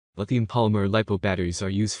Lithium polymer LiPo batteries are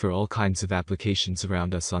used for all kinds of applications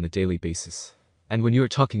around us on a daily basis. And when you're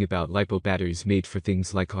talking about LiPo batteries made for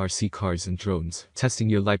things like RC cars and drones, testing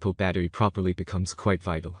your LiPo battery properly becomes quite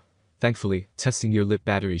vital. Thankfully, testing your LiPo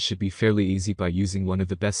battery should be fairly easy by using one of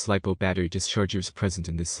the best LiPo battery dischargers present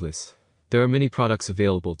in this list. There are many products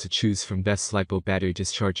available to choose from best LiPo battery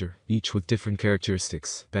discharger, each with different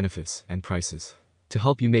characteristics, benefits, and prices. To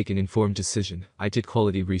help you make an informed decision, I did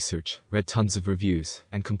quality research, read tons of reviews,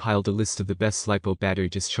 and compiled a list of the best LiPo battery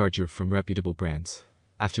discharger from reputable brands.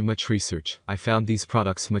 After much research, I found these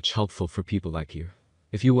products much helpful for people like you.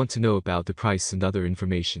 If you want to know about the price and other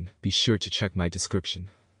information, be sure to check my description.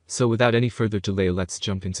 So without any further delay, let's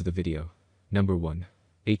jump into the video. Number 1.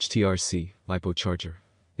 HTRC LiPo Charger.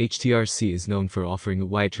 HTRC is known for offering a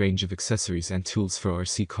wide range of accessories and tools for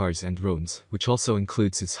RC cars and drones, which also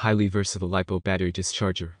includes its highly versatile LiPo battery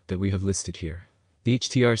discharger that we have listed here. The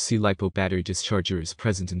HTRC LiPo battery discharger is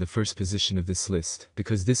present in the first position of this list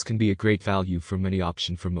because this can be a great value for money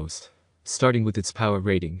option for most. Starting with its power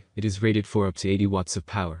rating, it is rated for up to 80 watts of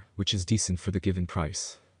power, which is decent for the given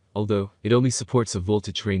price. Although, it only supports a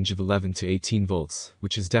voltage range of 11 to 18 volts,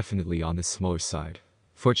 which is definitely on the smaller side.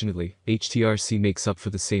 Fortunately, HTRC makes up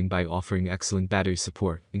for the same by offering excellent battery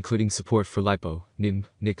support, including support for LiPo, NIM,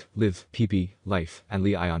 NIC, LiV, PB, LiFe, and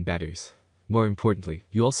Li-ion batteries. More importantly,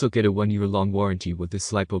 you also get a 1-year-long warranty with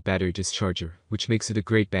this LiPo battery discharger, which makes it a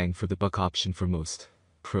great bang for the buck option for most.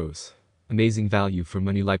 Pros. Amazing value for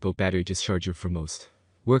money LiPo battery discharger for most.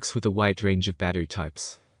 Works with a wide range of battery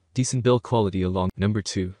types. Decent build quality along. Number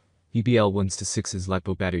 2. EBL 1-6's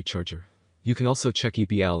LiPo battery charger. You can also check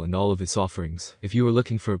EBL and all of its offerings if you are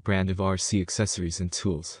looking for a brand of RC accessories and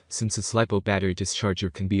tools, since its LiPo battery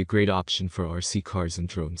discharger can be a great option for RC cars and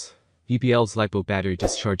drones. EBL's LiPo battery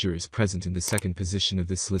discharger is present in the second position of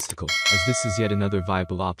this listicle, as this is yet another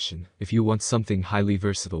viable option if you want something highly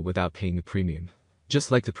versatile without paying a premium. Just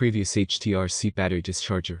like the previous HTRC battery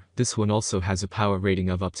discharger, this one also has a power rating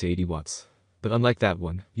of up to 80 watts. But unlike that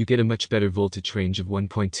one, you get a much better voltage range of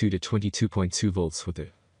 1.2 to 22.2 volts with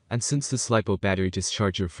it. And since this LiPo battery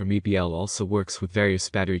discharger from EBL also works with various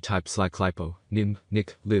battery types like LiPo, NIM,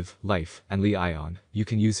 NIC, LiV, LiFe, and Li-ion, you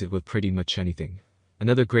can use it with pretty much anything.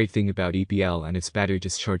 Another great thing about EBL and its battery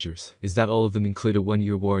dischargers is that all of them include a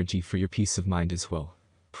 1-year warranty for your peace of mind as well.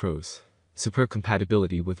 Pros. Superb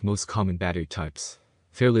compatibility with most common battery types.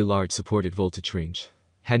 Fairly large supported voltage range.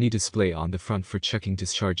 Handy display on the front for checking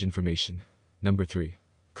discharge information. Number 3.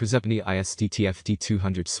 Kruzepny ISDT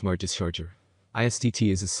FD200 Smart Discharger. ISDT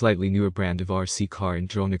is a slightly newer brand of RC car and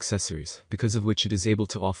drone accessories, because of which it is able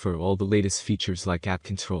to offer all the latest features like app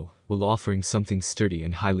control, while offering something sturdy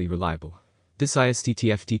and highly reliable. This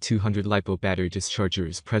ISDT FD200 LiPo battery discharger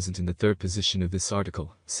is present in the third position of this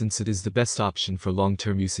article, since it is the best option for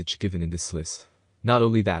long-term usage given in this list. Not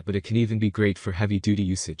only that, but it can even be great for heavy-duty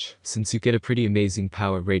usage, since you get a pretty amazing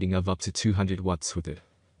power rating of up to 200 watts with it.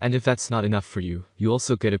 And if that's not enough for you, you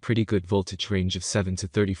also get a pretty good voltage range of 7 to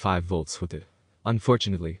 35 volts with it.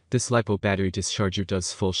 Unfortunately, this LiPo battery discharger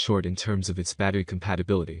does fall short in terms of its battery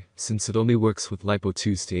compatibility, since it only works with LiPo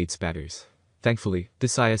 2s to 8s batteries. Thankfully,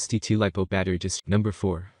 this ISDT LiPo battery Number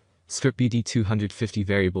 4. Skirk BD250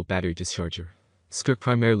 Variable Battery Discharger. Skirk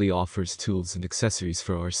primarily offers tools and accessories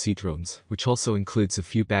for RC drones, which also includes a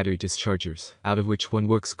few battery dischargers, out of which one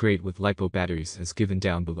works great with LiPo batteries as given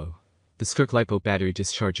down below. The Skirk LiPo battery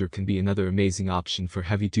discharger can be another amazing option for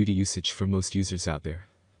heavy-duty usage for most users out there.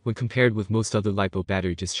 When compared with most other LiPo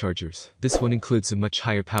battery dischargers, this one includes a much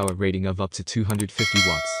higher power rating of up to 250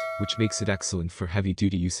 watts, which makes it excellent for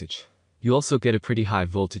heavy-duty usage. You also get a pretty high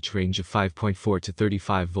voltage range of 5.4 to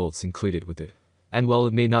 35 volts included with it. And while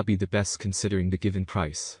it may not be the best considering the given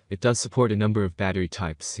price, it does support a number of battery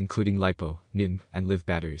types including LiPo, NIM, and LiV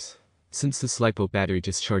batteries. Since this LiPo battery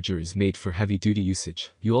discharger is made for heavy-duty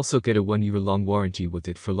usage, you also get a 1-year-long warranty with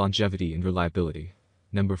it for longevity and reliability.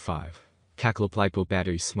 Number 5. Kakalop LiPo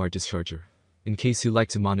Battery Smart Discharger. In case you like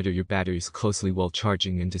to monitor your batteries closely while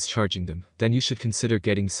charging and discharging them, then you should consider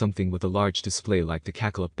getting something with a large display like the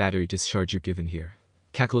Kakalop battery discharger given here.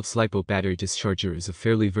 Kakalop's LiPo battery discharger is a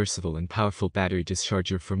fairly versatile and powerful battery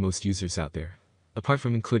discharger for most users out there. Apart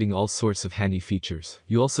from including all sorts of handy features,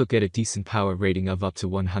 you also get a decent power rating of up to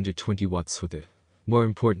 120 watts with it. More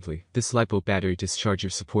importantly, this LiPo battery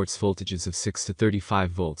discharger supports voltages of 6 to 35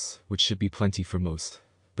 volts, which should be plenty for most.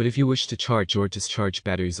 But if you wish to charge or discharge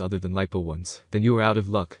batteries other than LiPo ones, then you are out of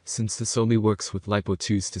luck, since this only works with LiPo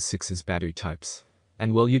 2s to 6s battery types.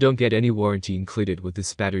 And while you don't get any warranty included with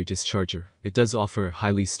this battery discharger, it does offer a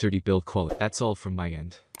highly sturdy build quality. That's all from my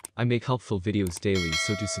end. I make helpful videos daily,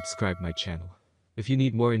 so do subscribe my channel. If you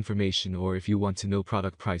need more information or if you want to know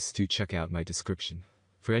product price, do check out my description.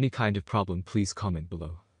 For any kind of problem, please comment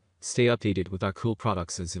below. Stay updated with our cool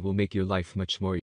products as it will make your life much more easier.